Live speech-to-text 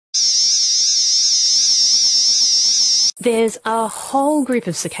There's a whole group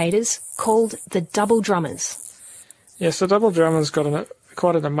of cicadas called the double drummers. Yes, the double drummer's got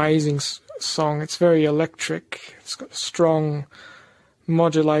quite an amazing song. It's very electric. It's got strong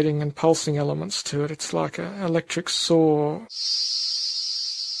modulating and pulsing elements to it. It's like an electric saw,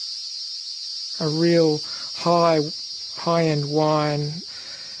 a real high-end whine.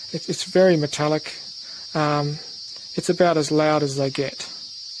 It's very metallic. It's about as loud as they get.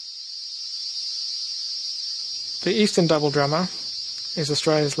 The eastern double drummer is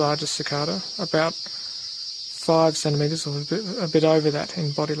Australia's largest cicada, about 5 centimetres or a bit over that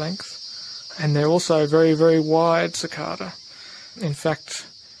in body length. And they're also a very, very wide cicada. In fact,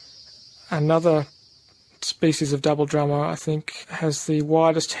 another species of double drummer, I think, has the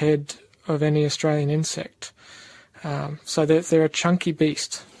widest head of any Australian insect. So they're a chunky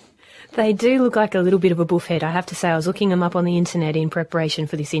beast. They do look like a little bit of a buff head. I have to say, I was looking them up on the internet in preparation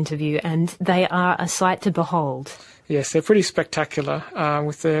for this interview, and they are a sight to behold. Yes, they're pretty spectacular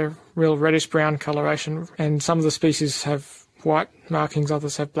with their real reddish-brown coloration, and some of the species have white markings,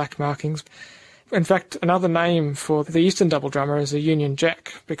 others have black markings. In fact, another name for the eastern double drummer is a Union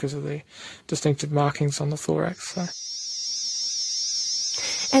Jack because of the distinctive markings on the thorax.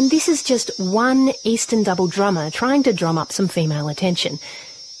 And this is just one eastern double drummer trying to drum up some female attention.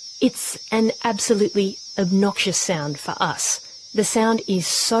 It's an absolutely obnoxious sound for us. The sound is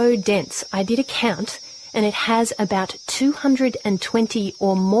so dense, I did a count, and it has about 220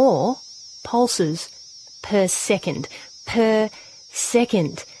 or more pulses per second. Per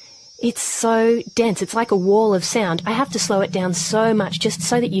second. It's so dense. It's like a wall of sound. I have to slow it down so much just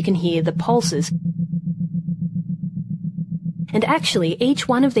so that you can hear the pulses. And actually, each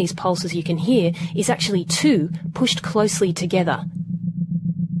one of these pulses you can hear is actually 2 pushed closely together.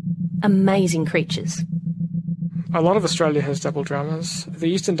 Amazing creatures. A lot of Australia has double drummers. The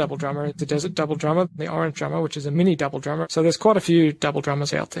eastern double drummer, the desert double drummer, the orange drummer, which is a mini double drummer. So there's quite a few double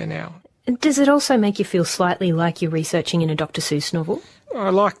drummers out there now. Does it also make you feel slightly like you're researching in a Dr. Seuss novel? I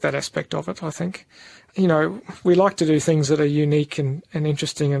like that aspect of it, I think. You know, we like to do things that are unique and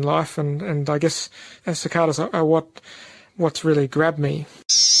interesting in life, and I guess cicadas are what's really grabbed me.